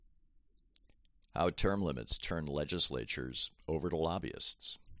How term limits turn legislatures over to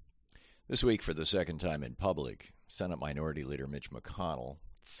lobbyists. This week, for the second time in public, Senate Minority Leader Mitch McConnell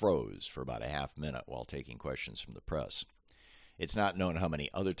froze for about a half minute while taking questions from the press. It's not known how many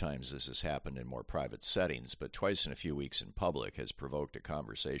other times this has happened in more private settings, but twice in a few weeks in public has provoked a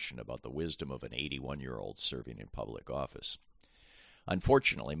conversation about the wisdom of an 81-year-old serving in public office.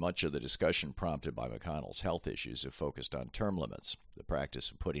 Unfortunately, much of the discussion prompted by McConnell's health issues have focused on term limits, the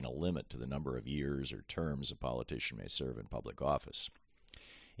practice of putting a limit to the number of years or terms a politician may serve in public office.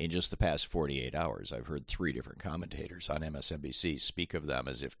 In just the past 48 hours, I've heard 3 different commentators on MSNBC speak of them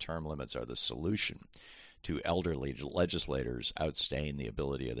as if term limits are the solution to elderly legislators outstaying the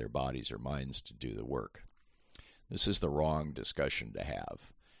ability of their bodies or minds to do the work. This is the wrong discussion to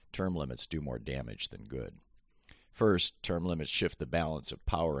have. Term limits do more damage than good. First, term limits shift the balance of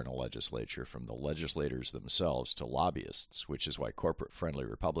power in a legislature from the legislators themselves to lobbyists, which is why corporate-friendly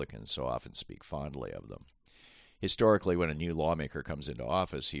Republicans so often speak fondly of them. Historically, when a new lawmaker comes into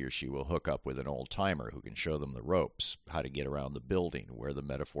office, he or she will hook up with an old-timer who can show them the ropes, how to get around the building, where the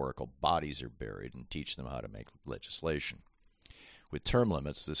metaphorical bodies are buried, and teach them how to make legislation. With term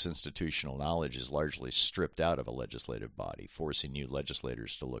limits, this institutional knowledge is largely stripped out of a legislative body, forcing new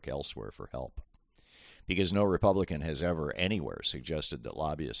legislators to look elsewhere for help. Because no Republican has ever anywhere suggested that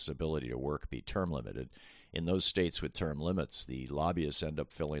lobbyists' ability to work be term limited, in those states with term limits, the lobbyists end up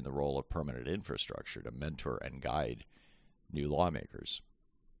filling the role of permanent infrastructure to mentor and guide new lawmakers.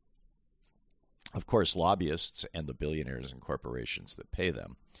 Of course, lobbyists and the billionaires and corporations that pay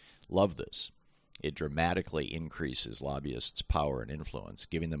them love this. It dramatically increases lobbyists' power and influence,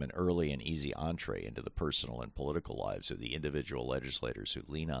 giving them an early and easy entree into the personal and political lives of the individual legislators who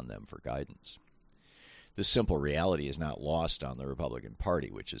lean on them for guidance. This simple reality is not lost on the Republican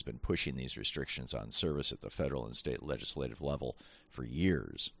Party, which has been pushing these restrictions on service at the federal and state legislative level for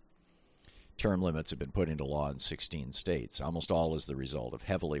years. Term limits have been put into law in 16 states, almost all as the result of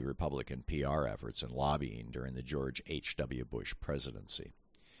heavily Republican PR efforts and lobbying during the George H.W. Bush presidency.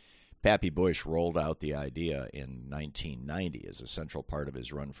 Pappy Bush rolled out the idea in 1990 as a central part of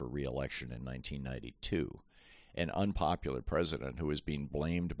his run for re-election in 1992. An unpopular president who was being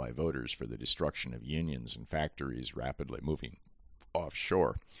blamed by voters for the destruction of unions and factories rapidly moving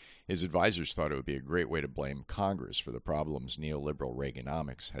offshore. His advisors thought it would be a great way to blame Congress for the problems neoliberal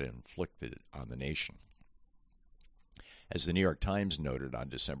Reaganomics had inflicted on the nation. As the New York Times noted on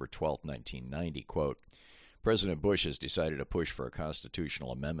December 12, 1990, quote, President Bush has decided to push for a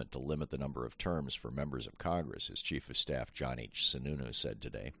constitutional amendment to limit the number of terms for members of Congress, his Chief of Staff John H. Sununu said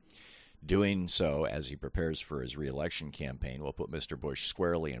today. Doing so as he prepares for his re-election campaign will put Mr. Bush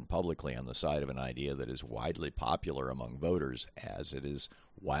squarely and publicly on the side of an idea that is widely popular among voters as it is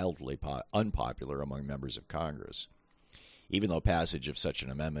wildly unpopular among members of Congress. Even though passage of such an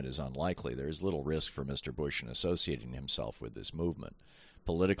amendment is unlikely, there is little risk for Mr. Bush in associating himself with this movement.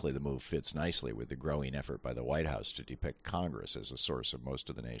 Politically, the move fits nicely with the growing effort by the White House to depict Congress as the source of most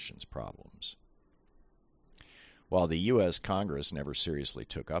of the nation's problems. While the U.S. Congress never seriously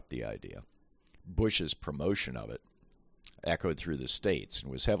took up the idea, Bush's promotion of it echoed through the states and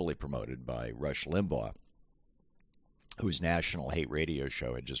was heavily promoted by Rush Limbaugh, whose national hate radio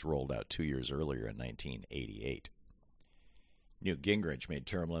show had just rolled out 2 years earlier in 1988. Newt Gingrich made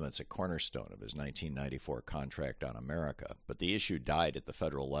term limits a cornerstone of his 1994 Contract on America, but the issue died at the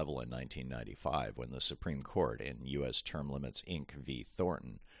federal level in 1995 when the Supreme Court in U.S. Term Limits, Inc. v.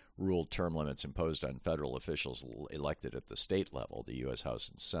 Thornton ruled term limits imposed on federal officials elected at the state level, the U.S. House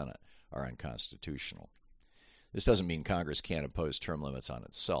and Senate, are unconstitutional. This doesn't mean Congress can't impose term limits on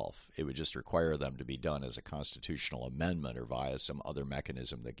itself. It would just require them to be done as a constitutional amendment or via some other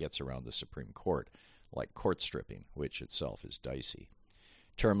mechanism that gets around the Supreme Court, like court stripping, which itself is dicey.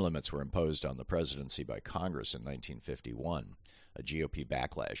 Term limits were imposed on the presidency by Congress in 1951, a GOP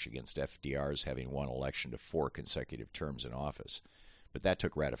backlash against FDR's having won election to 4 consecutive terms in office. But that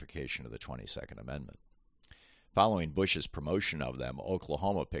took ratification of the 22nd Amendment. Following Bush's promotion of them,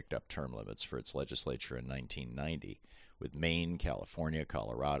 Oklahoma picked up term limits for its legislature in 1990, with Maine, California,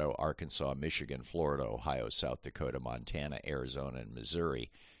 Colorado, Arkansas, Michigan, Florida, Ohio, South Dakota, Montana, Arizona, and Missouri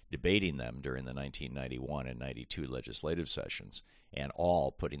debating them during the 1991 and 92 legislative sessions, and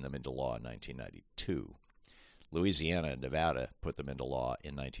all putting them into law in 1992. Louisiana and Nevada put them into law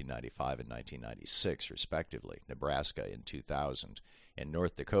in 1995 and 1996, respectively, Nebraska in 2000, and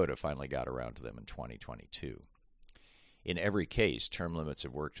North Dakota finally got around to them in 2022. In every case, term limits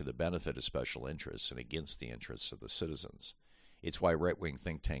have worked to the benefit of special interests and against the interests of the citizens. It's why right-wing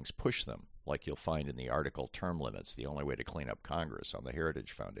think tanks push them, like you'll find in the article Term Limits, the Only Way to Clean Up Congress on the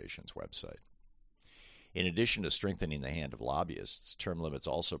Heritage Foundation's website. In addition to strengthening the hand of lobbyists, term limits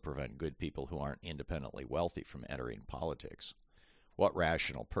also prevent good people who aren't independently wealthy from entering politics. What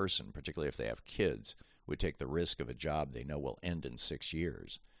rational person, particularly if they have kids, would take the risk of a job they know will end in 6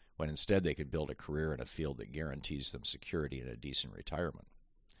 years, when instead they could build a career in a field that guarantees them security and a decent retirement?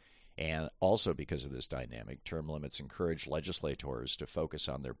 And also because of this dynamic, term limits encourage legislators to focus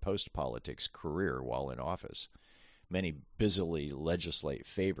on their post-politics career while in office. Many busily legislate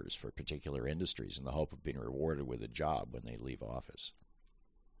favors for particular industries in the hope of being rewarded with a job when they leave office.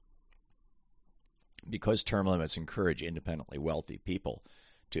 Because term limits encourage independently wealthy people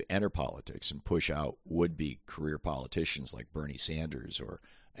to enter politics and push out would-be career politicians like Bernie Sanders or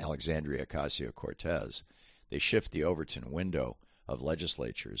Alexandria Ocasio-Cortez, they shift the Overton window of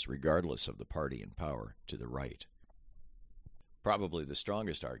legislatures, regardless of the party in power, to the right. Probably the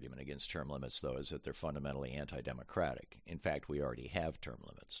strongest argument against term limits, though, is that they're fundamentally anti-democratic. In fact, we already have term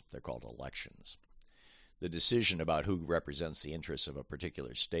limits. They're called elections. The decision about who represents the interests of a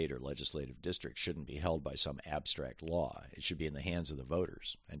particular state or legislative district shouldn't be held by some abstract law. It should be in the hands of the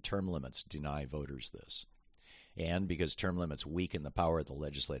voters, and term limits deny voters this. And because term limits weaken the power of the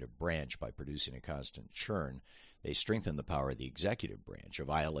legislative branch by producing a constant churn, they strengthen the power of the executive branch, a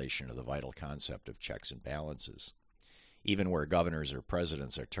violation of the vital concept of checks and balances. Even where governors or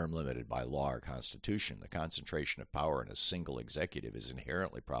presidents are term limited by law or constitution, the concentration of power in a single executive is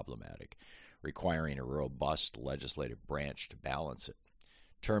inherently problematic, requiring a robust legislative branch to balance it.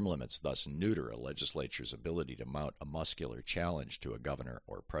 Term limits thus neuter a legislature's ability to mount a muscular challenge to a governor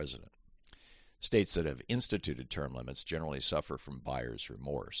or president. States that have instituted term limits generally suffer from buyer's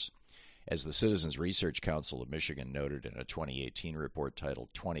remorse. As the Citizens Research Council of Michigan noted in a 2018 report titled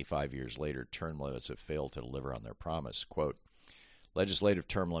 25 Years Later, Term Limits Have Failed to Deliver on Their Promise, quote, legislative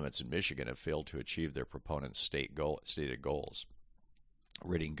term limits in Michigan have failed to achieve their proponents' stated goals,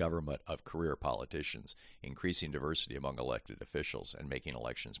 ridding government of career politicians, increasing diversity among elected officials, and making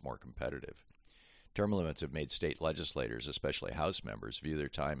elections more competitive. Term limits have made state legislators, especially House members, view their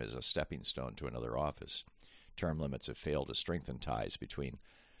time as a stepping stone to another office. Term limits have failed to strengthen ties between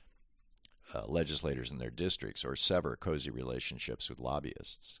legislators in their districts or sever cozy relationships with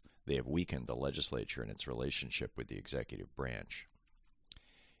lobbyists. They have weakened the legislature in its relationship with the executive branch.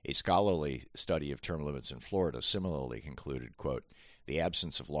 A scholarly study of term limits in Florida similarly concluded, quote, the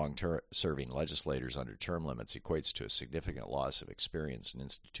absence of long-serving legislators under term limits equates to a significant loss of experience and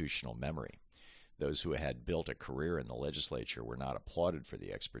institutional memory. Those who had built a career in the legislature were not applauded for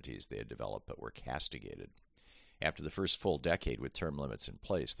the expertise they had developed, but were castigated. After the first full decade with term limits in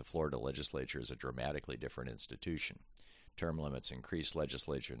place, the Florida legislature is a dramatically different institution. Term limits increased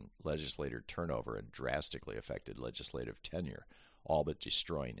legislator turnover and drastically affected legislative tenure, all but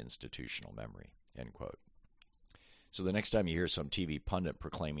destroying institutional memory, end quote. So the next time you hear some TV pundit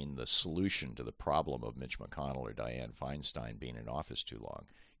proclaiming the solution to the problem of Mitch McConnell or Dianne Feinstein being in office too long,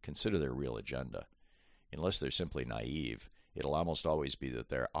 consider their real agenda. Unless they're simply naive, it'll almost always be that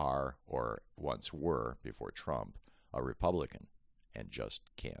there are, or once were, before Trump, a Republican, and just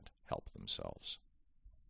can't help themselves.